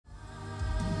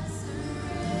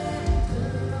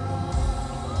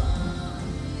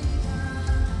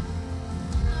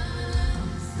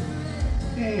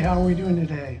how are we doing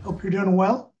today? Hope you're doing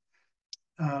well.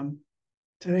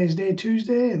 Today's day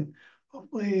Tuesday, and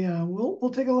hopefully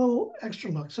we'll take a little extra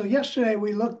look. So yesterday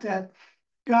we looked at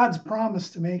God's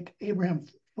promise to make Abraham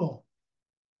full.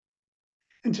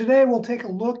 And today we'll take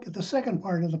a look at the second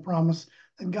part of the promise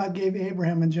that God gave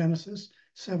Abraham in Genesis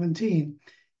 17.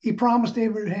 He promised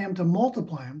Abraham to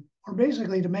multiply him, or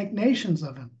basically to make nations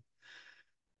of him.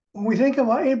 When we think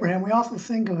about Abraham, we also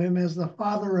think of him as the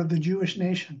father of the Jewish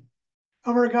nation.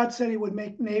 However, God said he would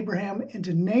make Abraham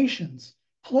into nations,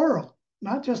 plural,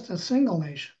 not just a single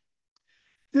nation.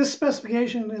 This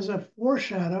specification is a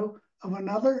foreshadow of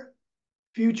another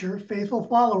future faithful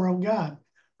follower of God,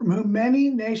 from whom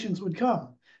many nations would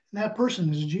come, and that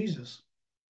person is Jesus.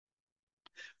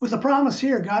 With the promise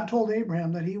here, God told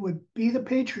Abraham that he would be the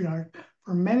patriarch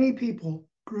for many people,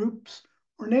 groups,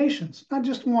 or nations, not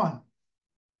just one.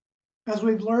 As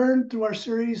we've learned through our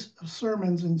series of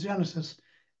sermons in Genesis,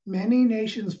 many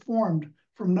nations formed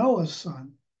from Noah's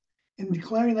son. In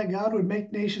declaring that God would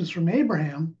make nations from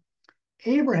Abraham,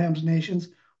 Abraham's nations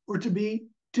were to be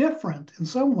different in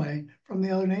some way from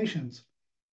the other nations.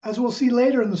 As we'll see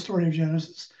later in the story of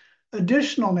Genesis,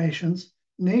 additional nations,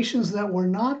 nations that were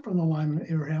not from the line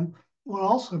of Abraham, will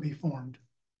also be formed.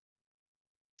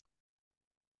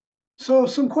 So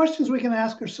some questions we can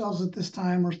ask ourselves at this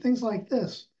time are things like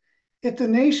this. If the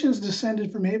nations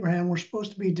descended from Abraham were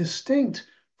supposed to be distinct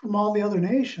from all the other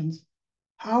nations,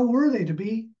 how were they to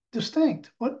be distinct?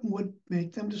 What would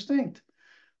make them distinct?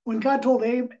 When God told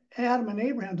Adam and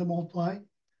Abraham to multiply,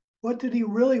 what did he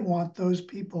really want those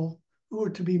people who were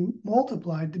to be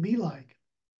multiplied to be like?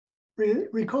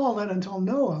 Recall that until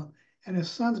Noah and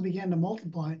his sons began to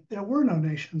multiply, there were no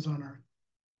nations on earth.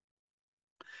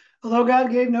 Although God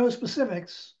gave no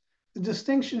specifics, the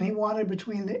distinction he wanted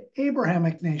between the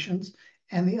Abrahamic nations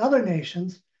and the other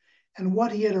nations, and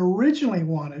what he had originally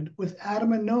wanted with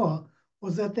Adam and Noah,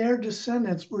 was that their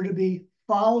descendants were to be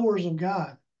followers of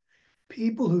God,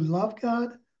 people who love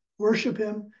God, worship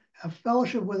him, have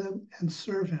fellowship with him, and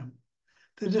serve him.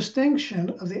 The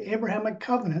distinction of the Abrahamic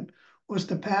covenant was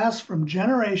to pass from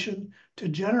generation to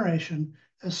generation,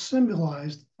 as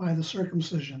symbolized by the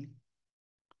circumcision.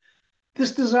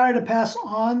 This desire to pass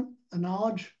on the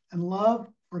knowledge and love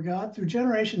for God through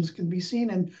generations can be seen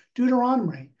in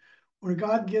Deuteronomy, where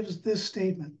God gives this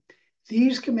statement: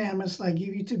 "These commandments I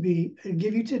give you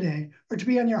today are to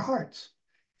be on your hearts.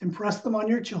 Impress them on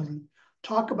your children.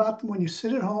 Talk about them when you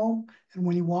sit at home and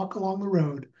when you walk along the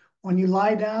road, when you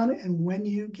lie down and when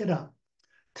you get up.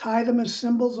 Tie them as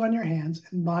symbols on your hands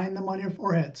and bind them on your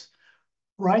foreheads.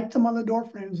 Write them on the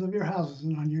doorframes of your houses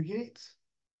and on your gates."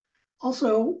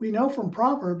 Also, we know from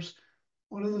Proverbs,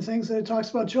 one of the things that it talks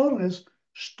about children is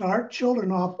start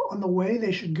children off on the way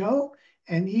they should go,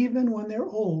 and even when they're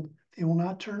old, they will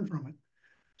not turn from it.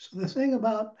 So the thing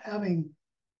about having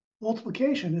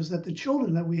multiplication is that the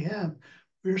children that we have,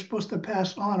 we're supposed to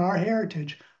pass on our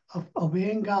heritage of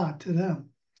obeying God to them.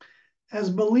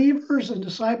 As believers and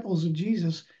disciples of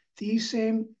Jesus, these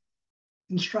same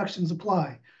instructions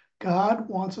apply. God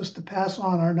wants us to pass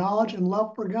on our knowledge and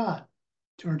love for God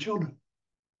to our children.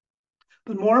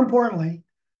 But more importantly,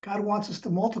 God wants us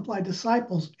to multiply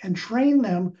disciples and train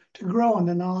them to grow in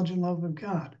the knowledge and love of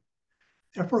God.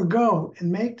 Therefore, go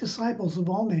and make disciples of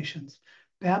all nations,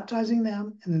 baptizing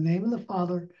them in the name of the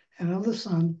Father and of the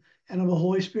Son and of the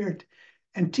Holy Spirit,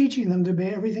 and teaching them to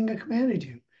obey everything I commanded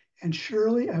you. And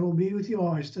surely I will be with you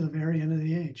always to the very end of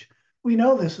the age. We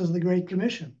know this as the Great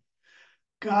Commission.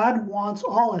 God wants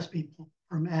all his people,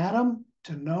 from Adam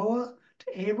to Noah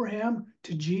to Abraham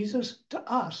to Jesus to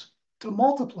us, to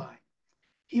multiply.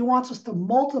 He wants us to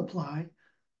multiply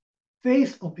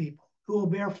faithful people who will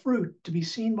bear fruit to be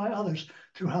seen by others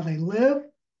through how they live,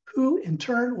 who in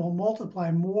turn will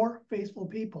multiply more faithful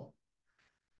people.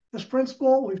 This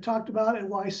principle we've talked about at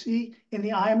YC in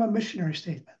the I am a missionary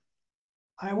statement.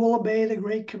 I will obey the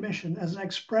Great Commission as an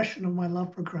expression of my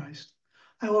love for Christ.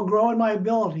 I will grow in my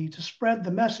ability to spread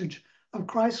the message of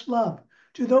Christ's love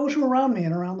to those who are around me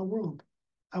and around the world.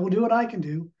 I will do what I can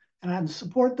do, and I will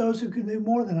support those who can do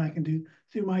more than I can do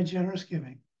through my generous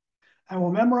giving. I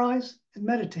will memorize and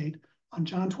meditate on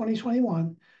John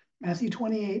 20:21, Matthew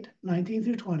 28:19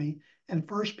 through 20, and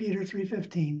 1 Peter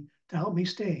 3:15 to help me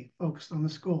stay focused on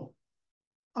this goal.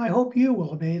 I hope you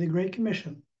will obey the Great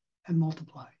Commission and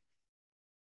multiply.